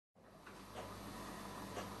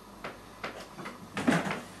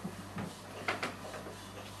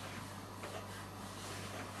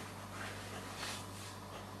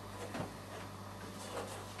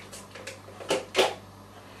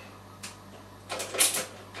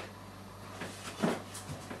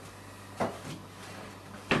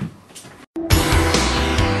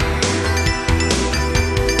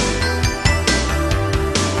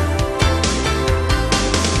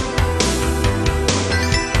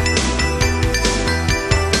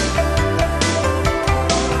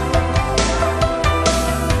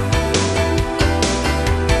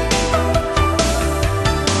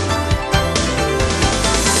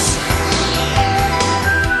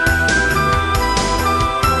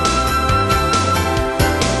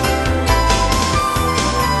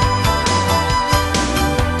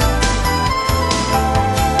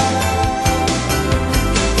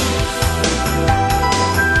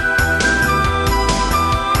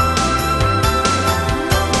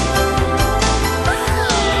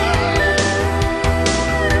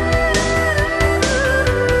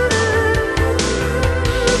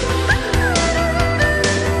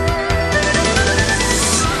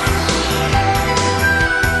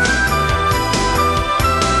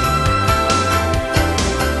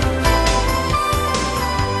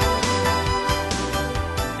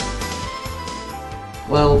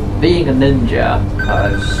being a ninja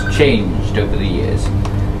has changed over the years.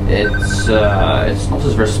 It's not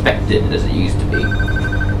as respected as it used to be.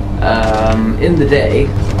 In the day,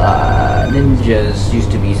 ninjas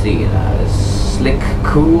used to be seen as slick,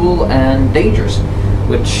 cool, and dangerous,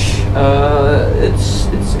 which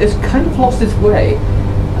it's kind of lost its way.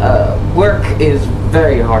 Work is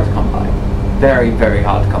very hard to come by, very, very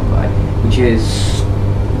hard to come by, which is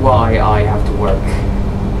why I have to work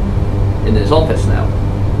in this office now,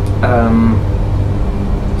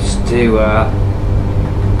 just to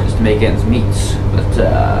make ends meet. But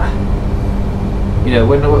you know,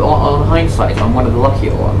 when on hindsight, I'm one of the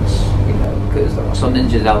luckier ones, you know, because there are some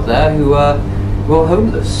ninjas out there who are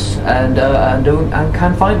homeless and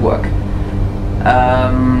can find work.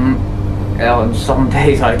 On some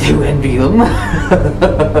days I do envy them.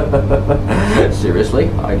 Seriously,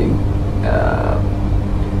 I do.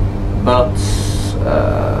 But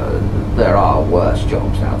there are worse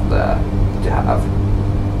jobs out there to have.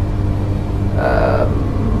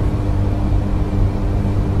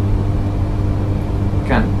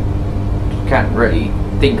 Can't really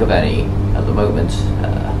think of any at the moment.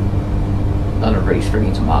 None are really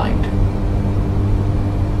springing to mind.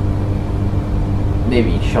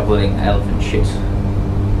 Maybe shoveling elephant shit.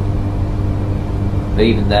 But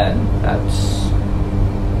even then, that's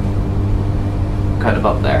kind of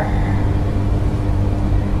up there.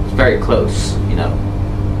 It's very close, you know.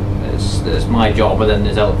 There's my job, but then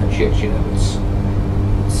there's elephant shit, you know. It's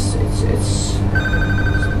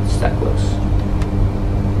that close.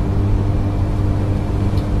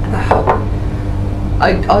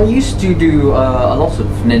 I used to do a lot of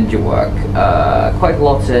ninja work, quite a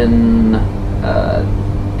lot in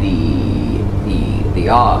the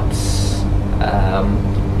arts.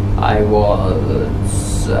 I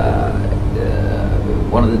was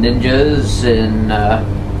one of the ninjas in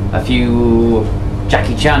a few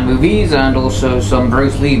Jackie Chan movies and also some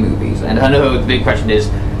Bruce Lee movies. And I know the big question is,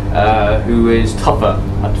 who is tougher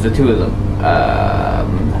out of the two of them?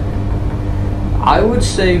 I would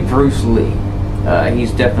say Bruce Lee.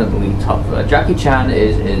 He's definitely tougher. Jackie Chan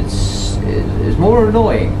is more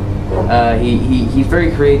annoying. He's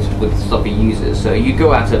very creative with the stuff he uses. So you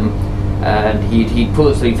go at him, and he'd pull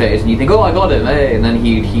his sleeve face, and you think, oh, I got him, hey, and then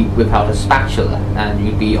he'd whip out a spatula, and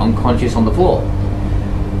you'd be unconscious on the floor,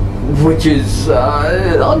 which is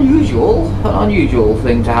an unusual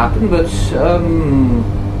thing to happen. But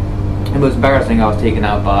the most embarrassing I was taken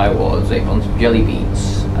out by was a bunch of jelly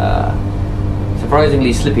beans.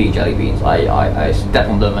 Surprisingly slippy jelly beans. I step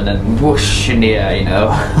on them and then whoosh in the air, you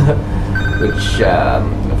know. Which,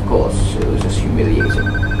 of course, it was just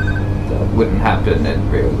humiliating. That wouldn't happen in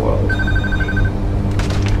the real world.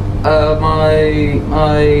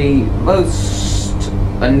 My most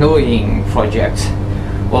annoying project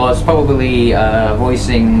was probably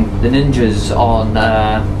voicing the ninjas on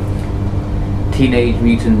Teenage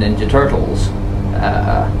Mutant Ninja Turtles.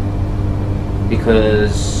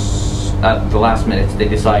 Because at the last minute they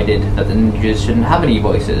decided that the ninjas shouldn't have any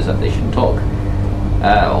voices, that they shouldn't talk.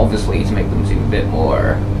 Obviously to make them seem a bit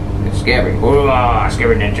more scary.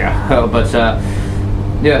 Scary ninja. But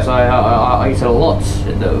yes, I said a lot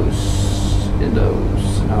in those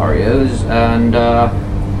scenarios, and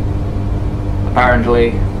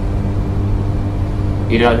apparently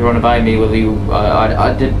you don't have to run it by me. Will you?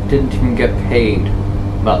 I didn't even get paid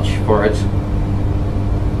much for it.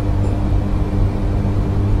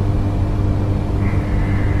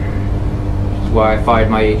 Why I fired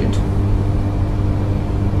my agent.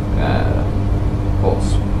 Of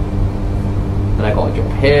course. Then I got a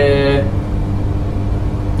job here,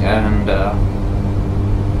 and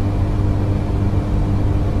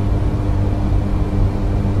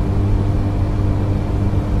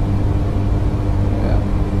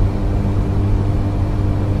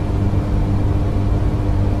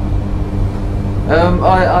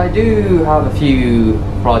I do have a few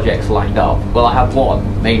projects lined up. Well, I have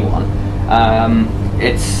one main one.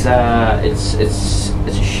 It's a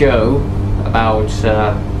show about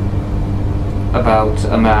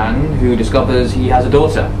a man who discovers he has a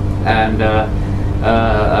daughter, and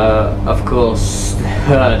of course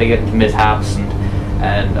they get into mishaps,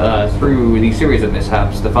 and through the series of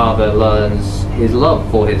mishaps, the father learns his love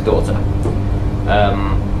for his daughter.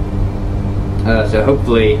 So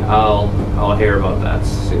hopefully I'll hear about that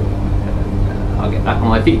soon. I'll get back on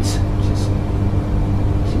my feet.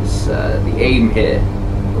 The aim here,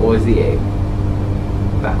 always the aim.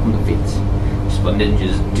 Back on the feet. It's what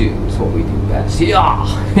ninjas do. It's what we do best. Yeah,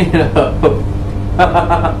 you know.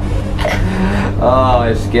 Oh,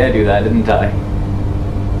 I scared you there, didn't I?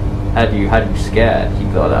 Had you scared? You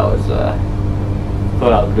thought I was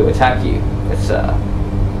going to attack you. It's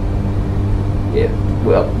Yeah,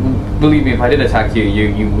 well, believe me, if I did attack you,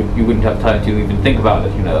 you wouldn't have time to even think about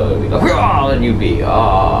it. You know, it'd be like, and you'd be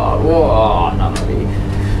no,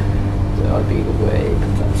 that'd be the way.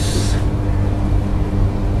 But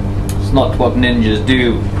it's not what ninjas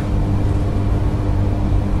do.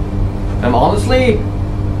 And honestly,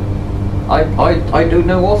 I don't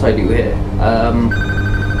know what I do here.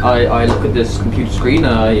 I look at this computer screen,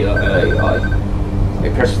 I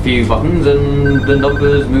press a few buttons, and the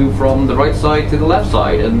numbers move from the right side to the left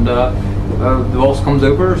side, and the boss comes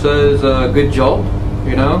over, says, good job,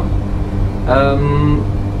 you know,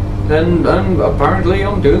 and apparently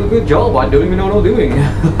I'm doing a good job. I don't even know what I'm doing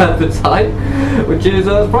at the time, which is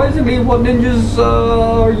surprisingly what ninjas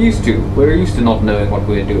are used to. We're used to not knowing what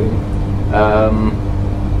we're doing.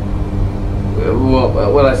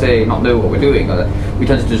 Well, I say not know what we're doing, we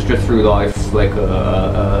tend to just drift through life like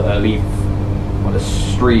a leaf on a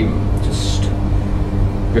stream, just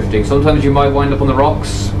drifting. Sometimes you might wind up on the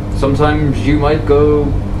rocks, sometimes you might go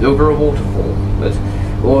over a waterfall, but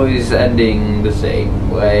always ending the same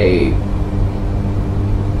way.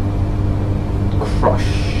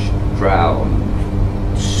 Crushed, drowned,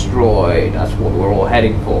 destroyed. That's what we're all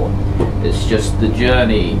heading for. It's just the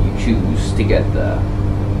journey you choose to get there.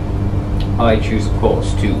 I choose, of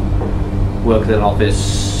course, to work at an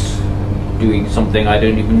office doing something I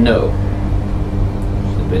don't even know.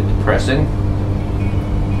 It's a bit depressing.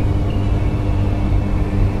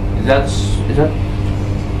 Is that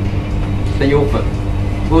your phone?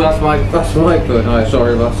 Well, that's my phone. Oh,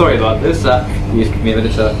 sorry about this. Please give me a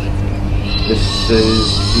minute. This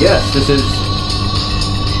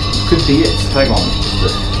could be it. Hang on.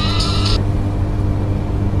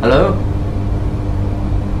 Hello?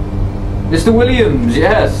 Mr. Williams,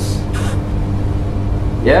 yes.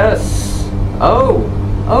 Yes.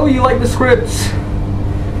 Oh, you like the scripts?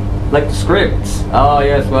 Like the scripts? Oh,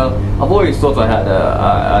 yes, well, I've always thought I had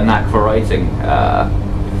a knack for writing.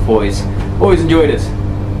 Always enjoyed it.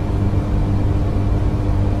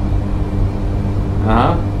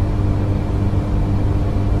 Uh-huh.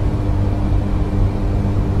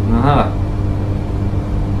 Uh-huh.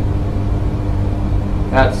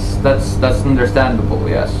 That's understandable,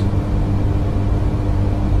 yes.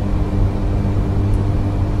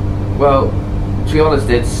 Well, to be honest,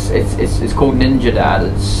 it's called Ninja Dad.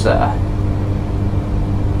 It's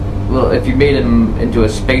well, if you made him into a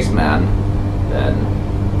spaceman, then,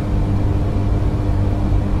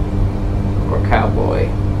 or a cowboy.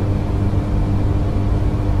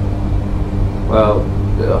 Well,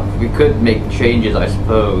 we could make changes, I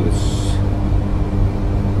suppose.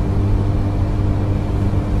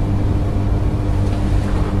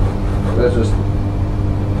 That's just,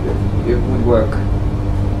 it would work.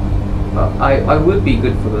 I would be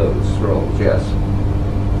good for those roles, yes.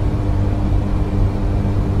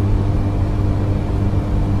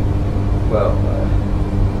 Well,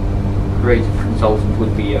 creative consultant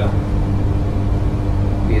would be a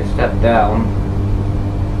step down.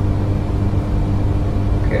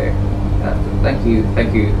 Okay. Thank you,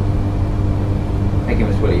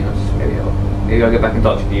 Miss Williams. Maybe I'll get back in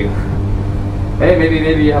touch with you. Hey,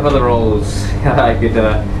 maybe you have other roles. I could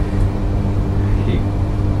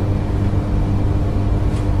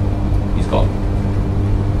he's gone.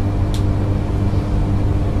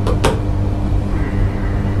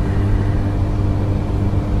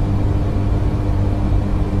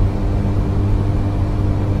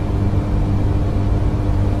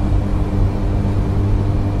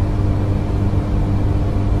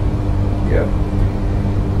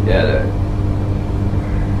 Yeah,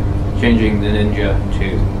 changing the ninja to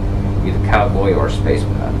either cowboy or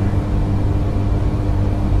spaceman.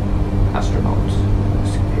 Astronaut.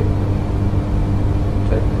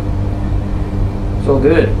 It's all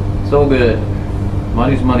good. It's all good.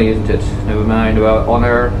 Money's money, isn't it? Never mind about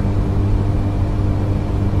honor.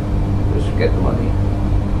 Just get the money.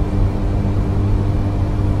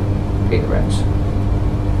 Pay the rent.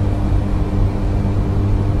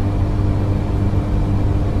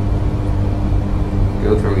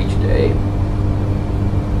 Go through each day.